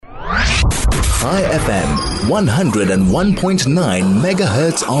High FM, 101.9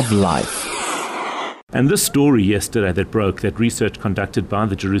 megahertz of life. And this story yesterday that broke, that research conducted by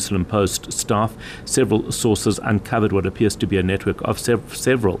the Jerusalem Post staff, several sources uncovered what appears to be a network of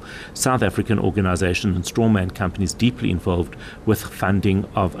several South African organizations and strawman companies deeply involved with funding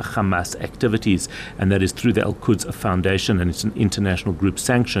of Hamas activities. And that is through the Al-Quds Foundation, and it's an international group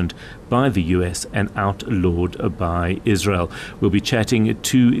sanctioned by the US and outlawed by Israel. We'll be chatting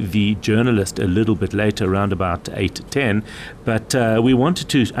to the journalist a little bit later, around about 8:10, but we wanted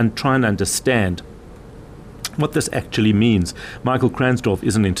to try and understand what this actually means. Michael Kransdorff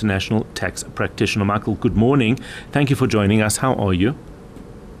is an international tax practitioner. Michael, good morning. Thank you for joining us. How are you?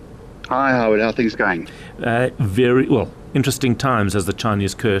 Hi, Howard. How are things going? Very well. Interesting times, as the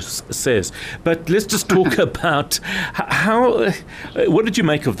Chinese curse says. But let's just talk about what did you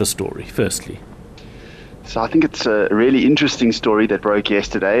make of the story, firstly? So I think it's a really interesting story that broke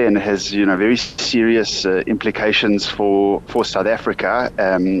yesterday and has, very serious implications for South Africa.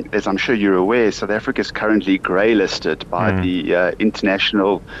 As I'm sure you're aware, South Africa is currently grey listed by the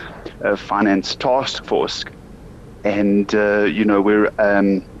International Finance Task Force. And, we're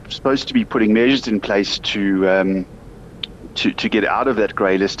supposed to be putting measures in place to get out of that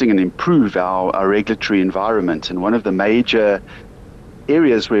grey listing and improve our regulatory environment. And one of the major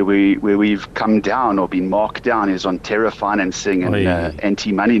areas where we've come down or been marked down is on terror financing and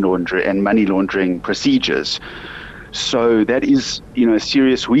anti-money laundering and money laundering procedures. So that is, a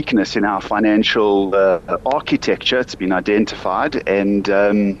serious weakness in our financial architecture. It's been identified, and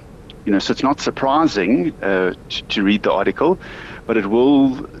so it's not surprising to read the article, but it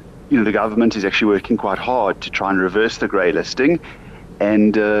will. The government is actually working quite hard to try and reverse the grey listing,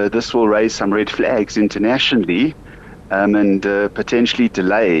 and this will raise some red flags internationally. And potentially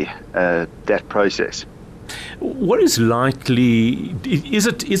delay that process. What is likely? Is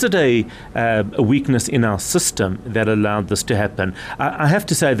it a weakness in our system that allowed this to happen? I have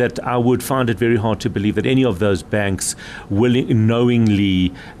to say that I would find it very hard to believe that any of those banks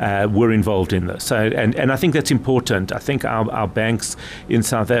knowingly were involved in this. So, and I think that's important. I think our banks in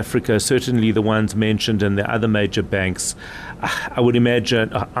South Africa, certainly the ones mentioned and the other major banks, I would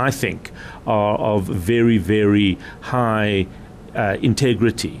imagine, I think, are of very, very high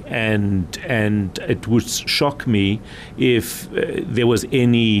integrity, and it would shock me if there was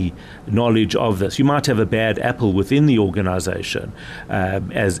any knowledge of this. You might have a bad apple within the organization,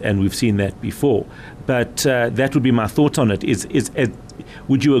 and we've seen that before. But that would be my thoughts on it.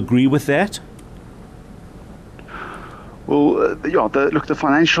 Would you agree with that? Well, the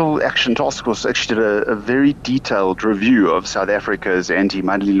Financial Action Task Force actually did a very detailed review of South Africa's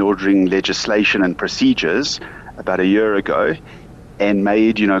anti-money laundering legislation and procedures about a year ago, and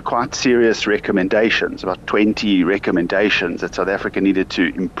made, quite serious recommendations, about 20 recommendations that South Africa needed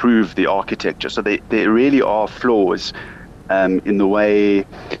to improve the architecture. So there really are flaws in the way,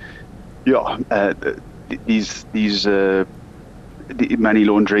 the money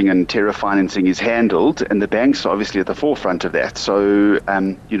laundering and terror financing is handled, and the banks are obviously at the forefront of that. So,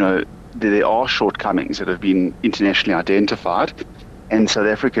 there are shortcomings that have been internationally identified, and South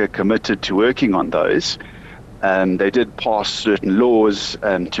Africa committed to working on those. They did pass certain laws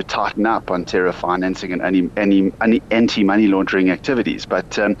to tighten up on terror financing and any anti-money laundering activities,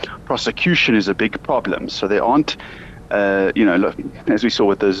 but prosecution is a big problem. So there aren't, as we saw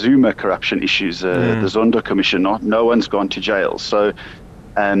with the Zuma corruption issues, the Zondo Commission, no one's gone to jail. So,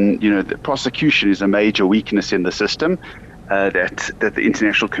 the prosecution is a major weakness in the system that the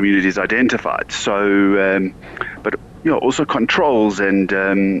international community has identified. So, but also controls and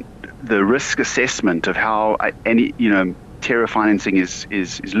the risk assessment of how any terror financing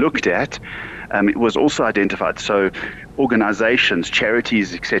is looked at, it was also identified. So organizations,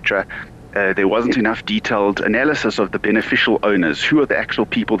 charities, etc., there wasn't enough detailed analysis of the beneficial owners. Who are the actual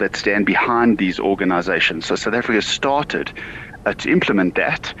people that stand behind these organizations? So South Africa started to implement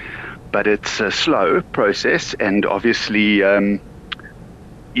that, but it's a slow process, and obviously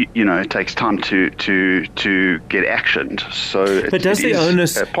it takes time to get actioned. So but does the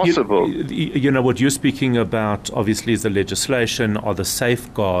onus possible? What you're speaking about obviously is the legislation or the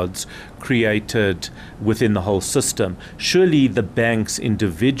safeguards created within the whole system. Surely the banks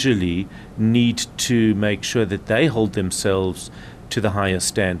individually need to make sure that they hold themselves to the highest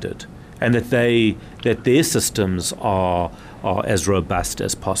standard, and that their systems are as robust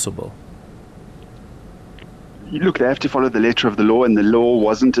as possible. Look, they have to follow the letter of the law, and the law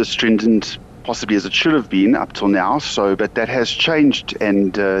wasn't as stringent possibly as it should have been up till now. So, but that has changed,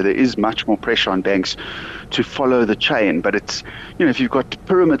 and there is much more pressure on banks to follow the chain. But it's, if you've got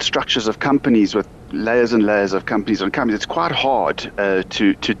pyramid structures of companies with layers and layers of companies on companies, it's quite hard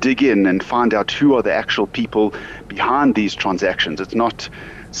to dig in and find out who are the actual people behind these transactions. It's not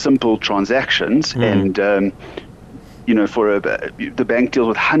simple transactions, and the bank deals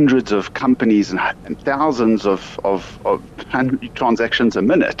with hundreds of companies and thousands of transactions a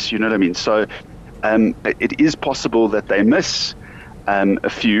minute. You know what I mean? So it is possible that they miss a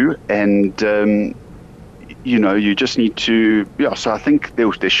few, and you just need to. So I think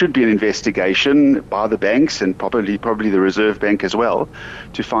there should be an investigation by the banks and probably the Reserve Bank as well,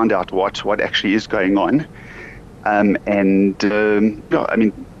 to find out what actually is going on.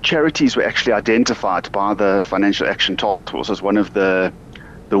 Charities were actually identified by the Financial Action Task Force as one of the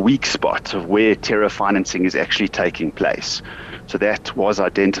weak spots of where terror financing is actually taking place. So that was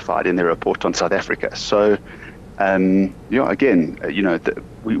identified in their report on South Africa. So,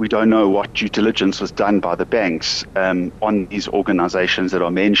 we don't know what due diligence was done by the banks on these organizations that are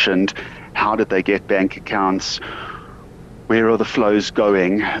mentioned. How did they get bank accounts? Where are the flows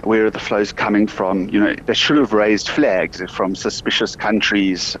going? Where are the flows coming from? They should have raised flags from suspicious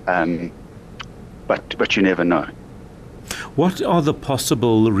countries, but you never know. What are the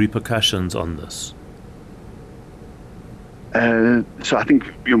possible repercussions on this? So I think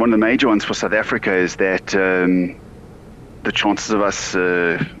one of the major ones for South Africa is that the chances of us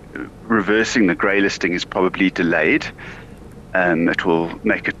reversing the grey listing is probably delayed. It will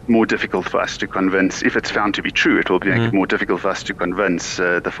make it more difficult for us to convince, if it's found to be true, it will make it more difficult for us to convince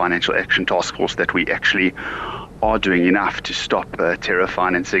the Financial Action Task Force that we actually are doing enough to stop terror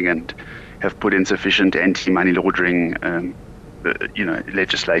financing and have put in sufficient anti-money laundering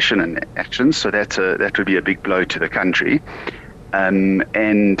legislation and actions. So that would be a big blow to the country.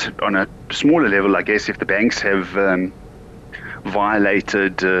 And on a smaller level, I guess, if the banks have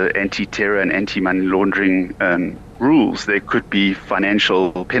violated anti-terror and anti-money laundering rules, there could be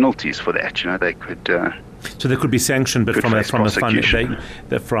financial penalties for that. They could. So there could be sanctioned, but from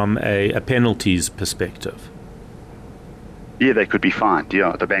a penalties perspective. Yeah, they could be fined.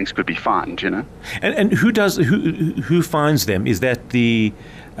 Yeah, the banks could be fined. And who fines them? Is that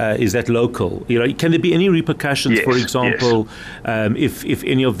local? Can there be any repercussions? Yes, for example, yes. If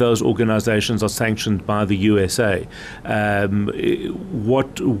any of those organizations are sanctioned by the USA,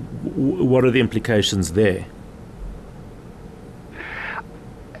 what are the implications there?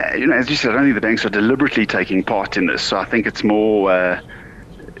 As you said, I don't think the banks are deliberately taking part in this. So I think it's more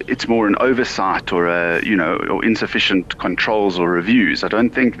an oversight or or insufficient controls or reviews. I don't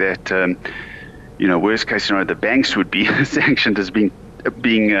think that worst case scenario the banks would be sanctioned as being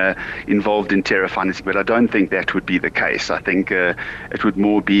involved in terror financing, but I don't think that would be the case. I think it would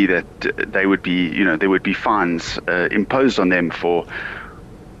more be that there would be fines imposed on them for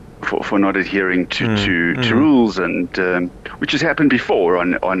not adhering to rules, and which has happened before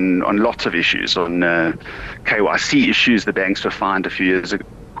on lots of issues. On KYC issues, the banks were fined a few years ago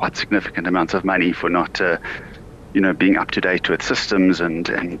quite significant amounts of money for not being up to date with systems and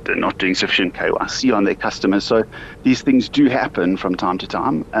not doing sufficient KYC on their customers. So these things do happen from time to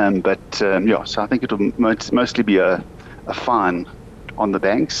time. So I think it will mostly be a fine on the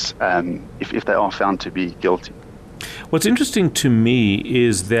banks if they are found to be guilty. What's interesting to me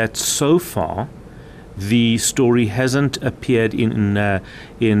is that so far the story hasn't appeared in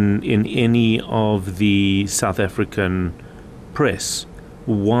any of the South African press.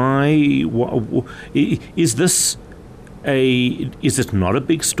 Why is this? Is it not a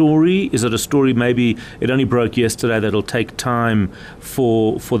big story? Is it a story maybe it only broke yesterday that'll take time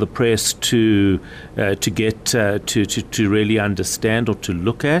for the press to get to really understand or to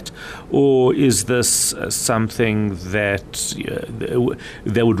look at, or is this something that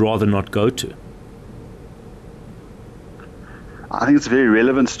they would rather not go to? I think it's a very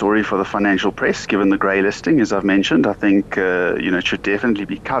relevant story for the financial press, given the grey listing, as I've mentioned. I think, it should definitely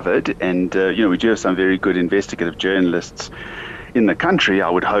be covered. And, we do have some very good investigative journalists in the country. I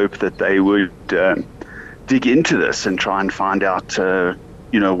would hope that they would dig into this and try and find out, where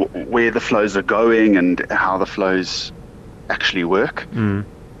the flows are going and how the flows actually work.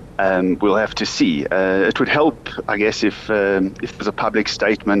 We'll have to see. It would help, I guess, if there's a public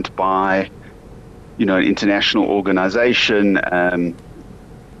statement by an international organization,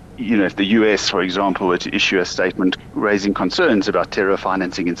 if the US, for example, were to issue a statement raising concerns about terror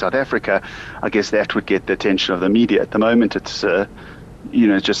financing in South Africa, I guess that would get the attention of the media. At the moment, it's, it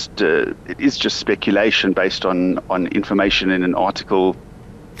is just speculation based on information in an article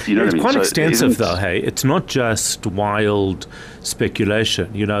You know it's what I mean? quite So extensive, though, hey? It's not just wild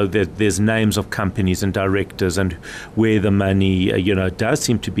speculation. There's names of companies and directors and where the money, it does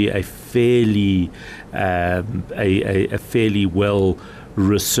seem to be a fairly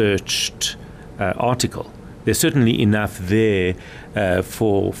well-researched article. There's certainly enough there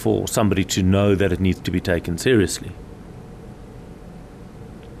for somebody to know that it needs to be taken seriously.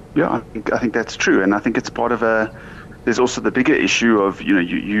 Yeah, I think that's true. And I think it's part of there's also the bigger issue of,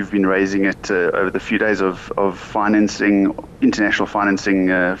 you've been raising it over the few days of financing, international financing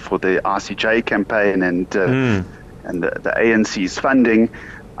for the RCJ campaign and the ANC's funding.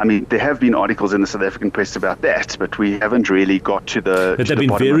 I mean, there have been articles in the South African press about that, but we haven't really got to the But they've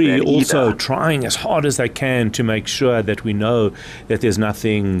been very also trying as hard as they can to make sure that we know that there's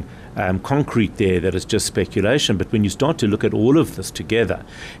nothing concrete there, that it's just speculation. But when you start to look at all of this together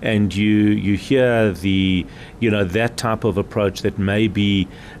and you hear that type of approach that may be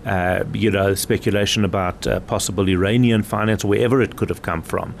speculation about possible Iranian finance or wherever it could have come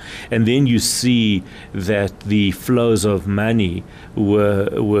from, and then you see that the flows of money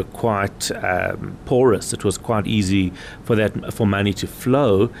were quite porous. It was quite easy for money to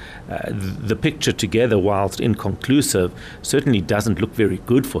flow. The picture together, whilst inconclusive, certainly doesn't look very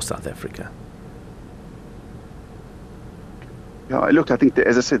good for South Africa. Yeah, look, I think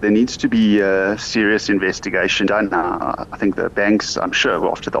as I said, there needs to be a serious investigation done. I think the banks, I'm sure,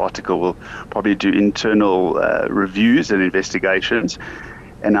 after the article, will probably do internal reviews and investigations.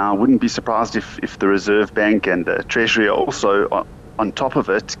 And I wouldn't be surprised if the Reserve Bank and the Treasury are also on top of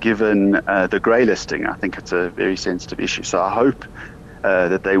it, given the grey listing. I think it's a very sensitive issue. So I hope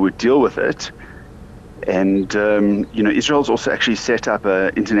that they would deal with it. And, Israel's also actually set up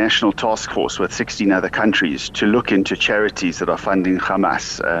an international task force with 16 other countries to look into charities that are funding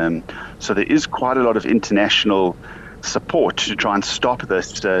Hamas. So there is quite a lot of international support to try and stop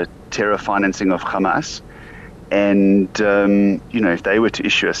this terror financing of Hamas. And, if they were to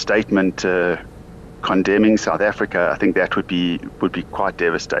issue a statement condemning South Africa, I think that would be quite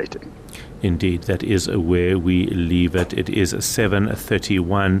devastating. Indeed, that is where we leave it. It is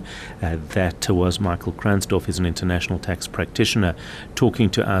 7:31. That was Michael Kransdorff. He's an international tax practitioner talking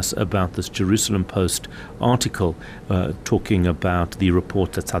to us about this Jerusalem Post article, talking about the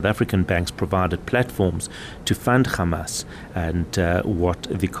report that South African banks provided platforms to fund Hamas and what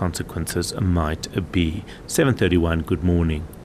the consequences might be. 7:31, good morning.